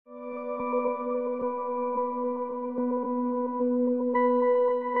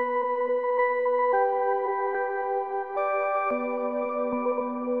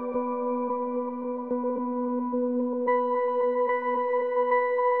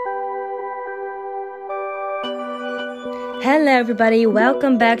Hello everybody,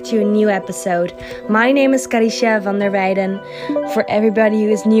 welcome back to a new episode. My name is Karisha van der Weijden, for everybody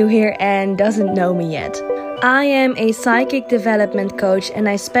who is new here and doesn't know me yet. I am a psychic development coach and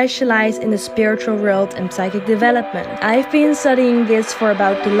I specialize in the spiritual world and psychic development. I've been studying this for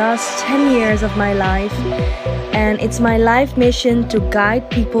about the last 10 years of my life, and it's my life mission to guide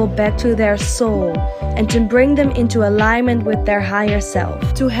people back to their soul and to bring them into alignment with their higher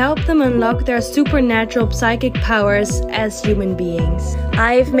self, to help them unlock their supernatural psychic powers as human beings.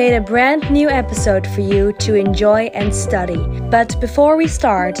 I've made a brand new episode for you to enjoy and study. But before we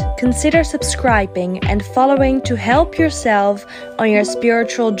start, consider subscribing and following to help yourself on your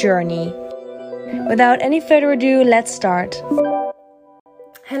spiritual journey. Without any further ado, let's start.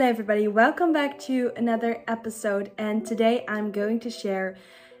 Hello everybody, welcome back to another episode, and today I'm going to share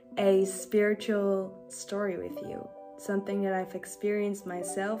a spiritual story with you. Something that I've experienced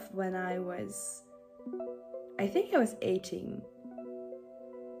myself when I was 18.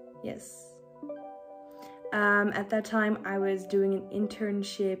 Yes. At that time I was doing an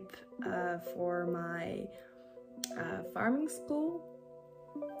internship for my farming school.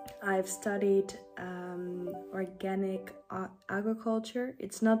 I've studied organic agriculture.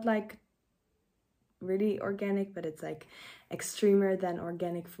 It's not like really organic, but it's like extremer than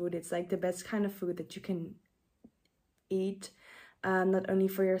organic food. It's like the best kind of food that you can eat, not only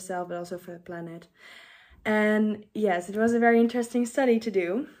for yourself but also for the planet. And yes, it was a very interesting study to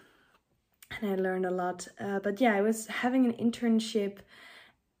do, and I learned a lot. But yeah, I was having an internship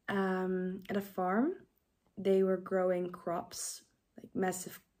at a farm. They were growing crops, like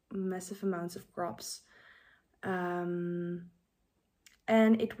massive amounts of crops, and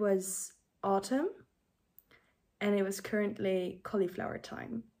it was autumn, and it was currently cauliflower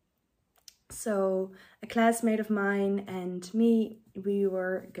time. So a classmate of mine and me, we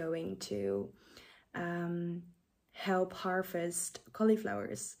were going to help harvest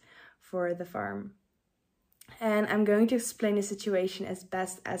cauliflowers for the farm. And I'm going to explain the situation as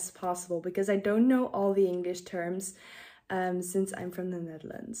best as possible because I don't know all the English terms since I'm from the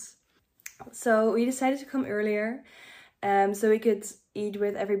Netherlands. So we decided to come earlier so we could eat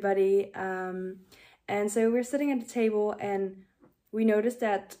with everybody. And so we're sitting at the table and we noticed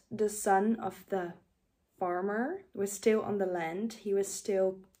that the son of the farmer was still on the land. He was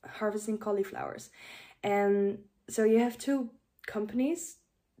still harvesting cauliflowers. And so you have two companies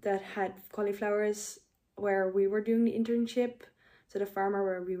that had cauliflowers where we were doing the internship. So the farmer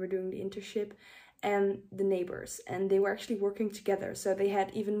where we were doing the internship and the neighbors. And they were actually working together. So they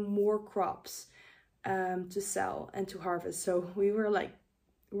had even more crops to sell and to harvest. So we were like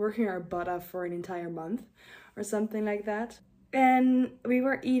working our butt off for an entire month or something like that. And we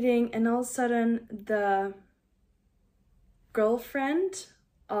were eating, and all of a sudden the girlfriend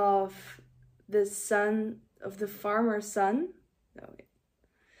of the son of the farmer's son,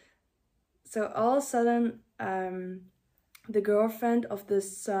 so all of a sudden the girlfriend of the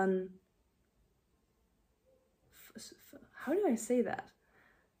son, how do I say that?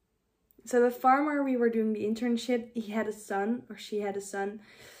 So the farmer we were doing the internship, he had a son, or she had a son,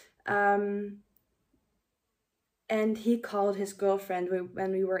 and he called his girlfriend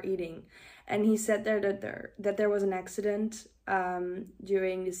when we were eating, and he said that there was an accident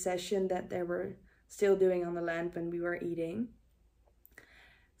during the session that they were still doing on the land when we were eating.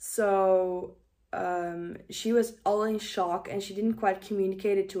 So she was all in shock, and she didn't quite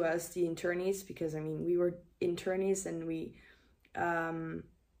communicate it to us, the internees, because I mean we were internees and we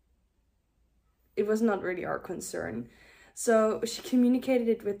it was not really our concern. So she communicated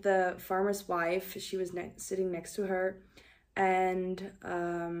it with the farmer's wife. She was sitting next to her, and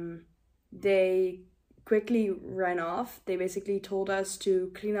they quickly ran off. They basically told us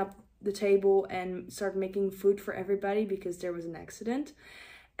to clean up the table and start making food for everybody because there was an accident,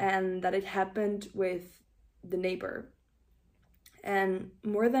 and that it happened with the neighbor. And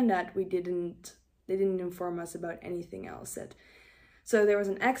more than that, they didn't inform us about anything else. So there was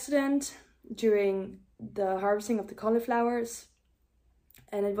an accident during the harvesting of the cauliflowers,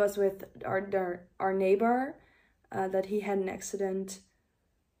 and it was with our neighbor that he had an accident,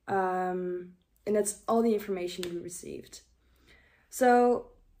 and that's all the information we received.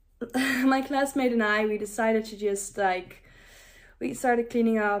 So my classmate and I, we decided to just we started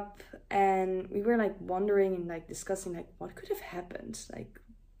cleaning up, and we were like wondering and like discussing like what could have happened, like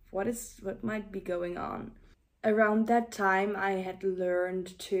what might be going on. Around that time I had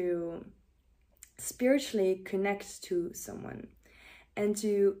learned to spiritually connect to someone and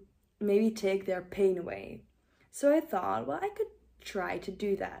to maybe take their pain away. So I thought, well, I could try to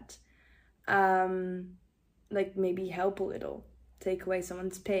do that, like maybe help a little, take away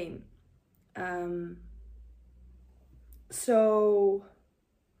someone's pain. So,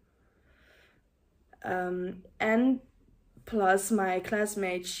 and plus my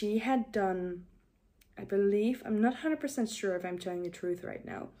classmate, she had done, I believe, I'm not 100% sure if I'm telling the truth right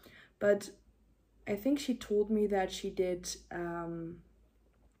now, but I think she told me that she did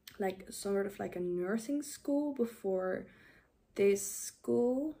like sort of like a nursing school before this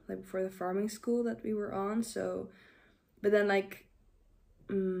school, like before the farming school that we were on. So, but then like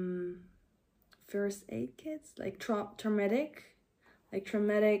first aid kits, like traumatic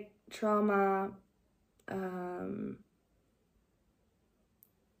trauma,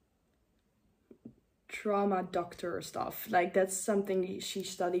 trauma doctor stuff. Like that's something she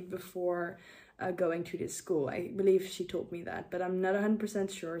studied before going to this school. I believe she told me that, but I'm not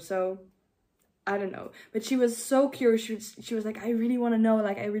 100% sure. So I don't know. But she was so curious. She was like, I really want to know.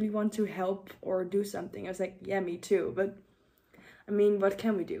 Like, I really want to help or do something. I was like, yeah, me too. But I mean, what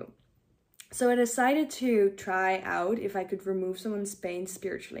can we do? So I decided to try out if I could remove someone's pain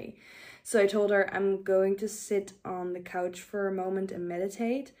spiritually. So I told her I'm going to sit on the couch for a moment and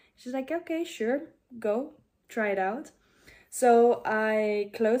meditate. She's like, okay, sure, go, try it out. So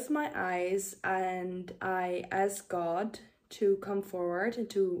I closed my eyes and I asked God to come forward and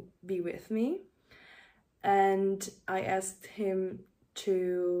to be with me. And I asked him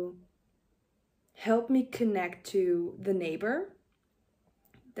to help me connect to the neighbor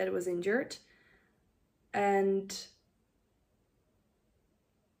that was injured, and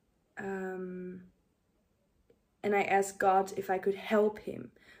I asked God if I could help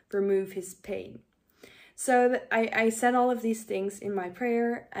him remove his pain. So I said all of these things in my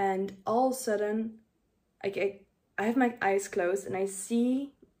prayer, and all of a sudden, I have my eyes closed and I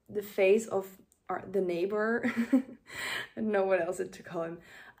see the face of the neighbor. I don't know what else to call him.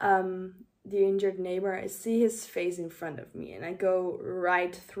 The injured neighbor. I see his face in front of me and I go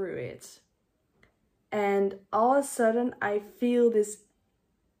right through it. And all of a sudden I feel this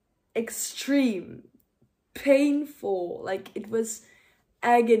extreme, painful, like it was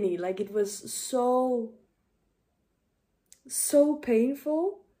agony, like it was so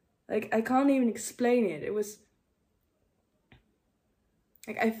painful. Like I can't even explain it. It was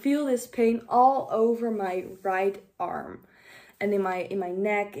like I feel this pain all over my right arm and in my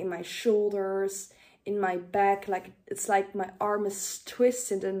neck, in my shoulders, in my back. Like it's like my arm is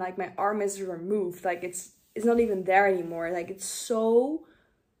twisted and like my arm is removed. Like it's not even there anymore. Like it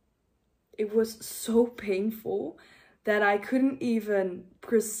was so painful that I couldn't even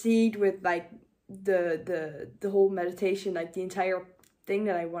proceed with like the whole meditation, like the entire thing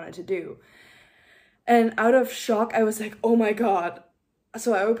that I wanted to do. And out of shock, I was like, oh my God.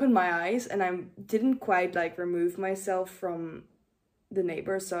 So I opened my eyes and I didn't quite like remove myself from the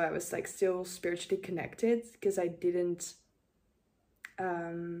neighbor. So I was like still spiritually connected because I didn't, how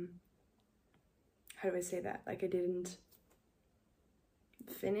do I say that? Like I didn't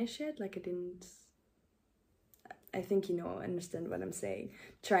finish it. Like I think you know, understand what I'm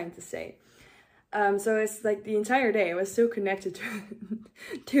trying to say. So it's like the entire day I was still connected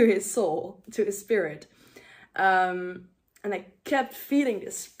to his soul, to his spirit. And I kept feeling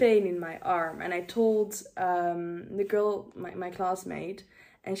this pain in my arm. And I told the girl, my classmate,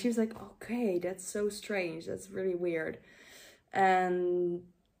 and she was like, okay, that's so strange. That's really weird. And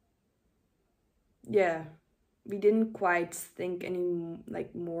yeah, we didn't quite think any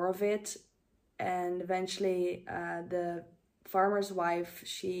like more of it. And eventually the farmer's wife,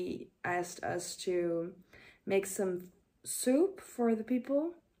 she asked us to make some soup for the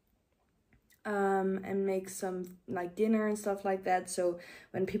people. And make some like dinner and stuff like that. So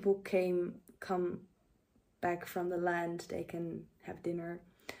when people come back from the land, they can have dinner.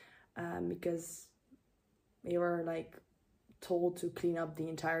 Because we were like told to clean up the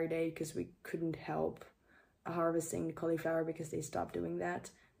entire day because we couldn't help harvesting the cauliflower because they stopped doing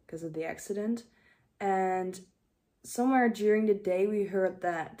that because of the accident. And somewhere during the day we heard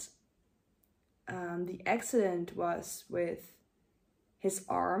that the accident was with his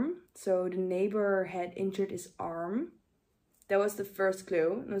arm. So the neighbor had injured his arm. That was the first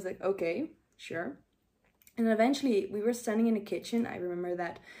clue. And I was like, okay, sure. And eventually we were standing in the kitchen. I remember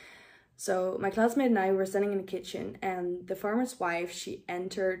that. So my classmate and I were standing in the kitchen and the farmer's wife, she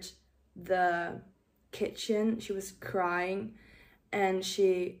entered the kitchen. She was crying and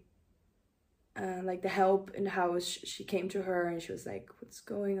she, like the help in the house, she came to her and she was like, what's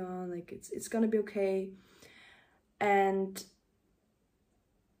going on? Like it's gonna be okay. And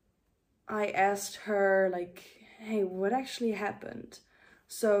I asked her like, hey, what actually happened?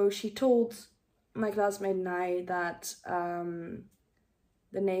 So she told my classmate and I that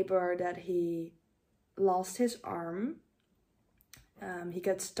the neighbor, that he lost his arm. He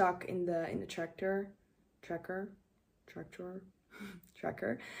got stuck in the tracker. tracker.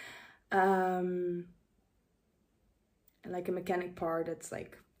 Like a mechanic part that's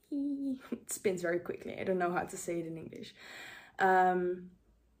like, it spins very quickly. I don't know how to say it in English.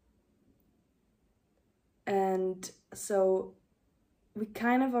 And so we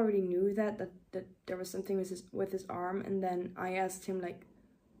kind of already knew that there was something with his arm, and then I asked him like,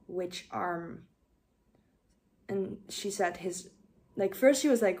 which arm? And she said his, like, first she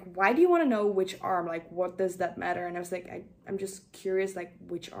was like, why do you want to know which arm? Like, what does that matter? And I was like, I'm just curious, like,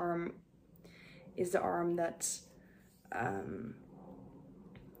 which arm is the arm that's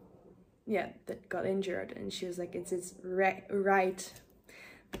that got injured. And she was like, it's his right,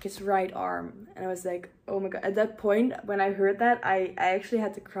 like his right arm. And I was like, oh my god. At that point when I heard that, I actually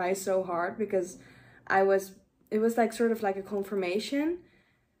had to cry so hard, because it was like sort of like a confirmation,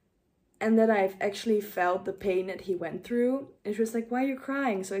 and then I've actually felt the pain that he went through. And she was like, why are you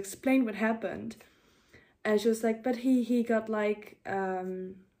crying? So I explained what happened, and she was like, but he got like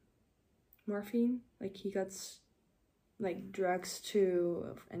morphine, like he got like drugs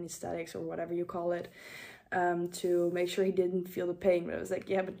to anesthetics or whatever you call it, to make sure he didn't feel the pain. But I was like,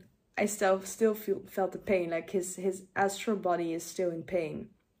 yeah, but I still felt the pain. Like his astral body is still in pain.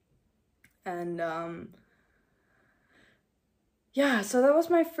 And yeah, so that was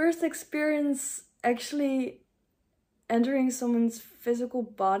my first experience actually entering someone's physical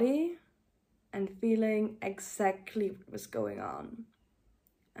body and feeling exactly what was going on.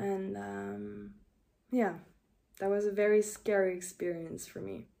 And yeah, that was a very scary experience for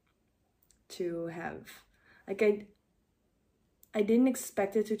me to have. Like, I didn't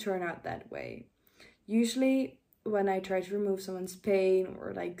expect it to turn out that way. Usually when I try to remove someone's pain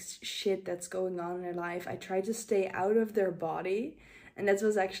or like shit that's going on in their life, I try to stay out of their body. And that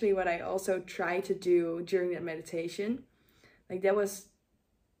was actually what I also tried to do during that meditation. Like, that was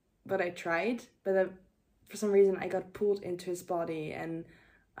what I tried, but for some reason I got pulled into his body, and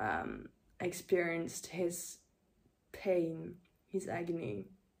I experienced his pain, his agony.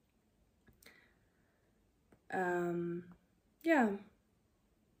 Yeah.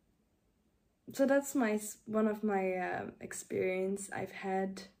 So that's one of my experience I've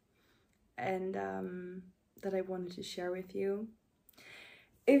had, and that I wanted to share with you.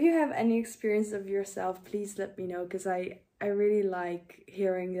 If you have any experience of yourself, please let me know, because I really like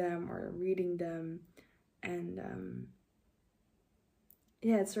hearing them or reading them. And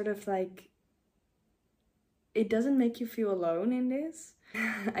yeah, it's sort of like, it doesn't make you feel alone in this.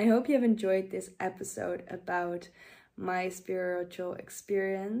 I hope you have enjoyed this episode about my spiritual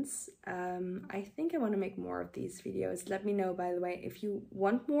experience. I think I want to make more of these videos. Let me know, by the way, if you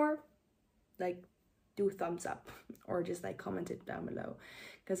want more. Like, do thumbs up or just like comment it down below,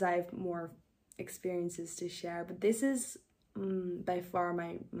 because I have more experiences to share. But this is by far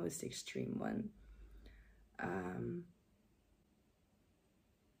my most extreme one.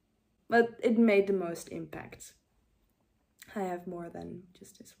 But it made the most impact. I have more than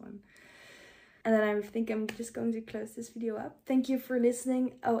just this one. And then I think I'm just going to close this video up. Thank you for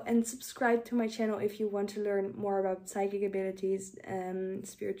listening. Oh, and subscribe to my channel if you want to learn more about psychic abilities and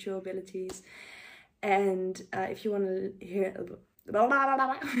spiritual abilities. And if you want to hear,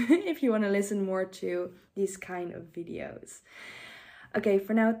 if you want to listen more to these kind of videos. Okay,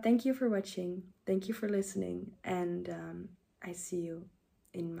 for now, thank you for watching. Thank you for listening. And I see you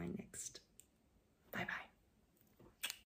in my next. Bye-bye.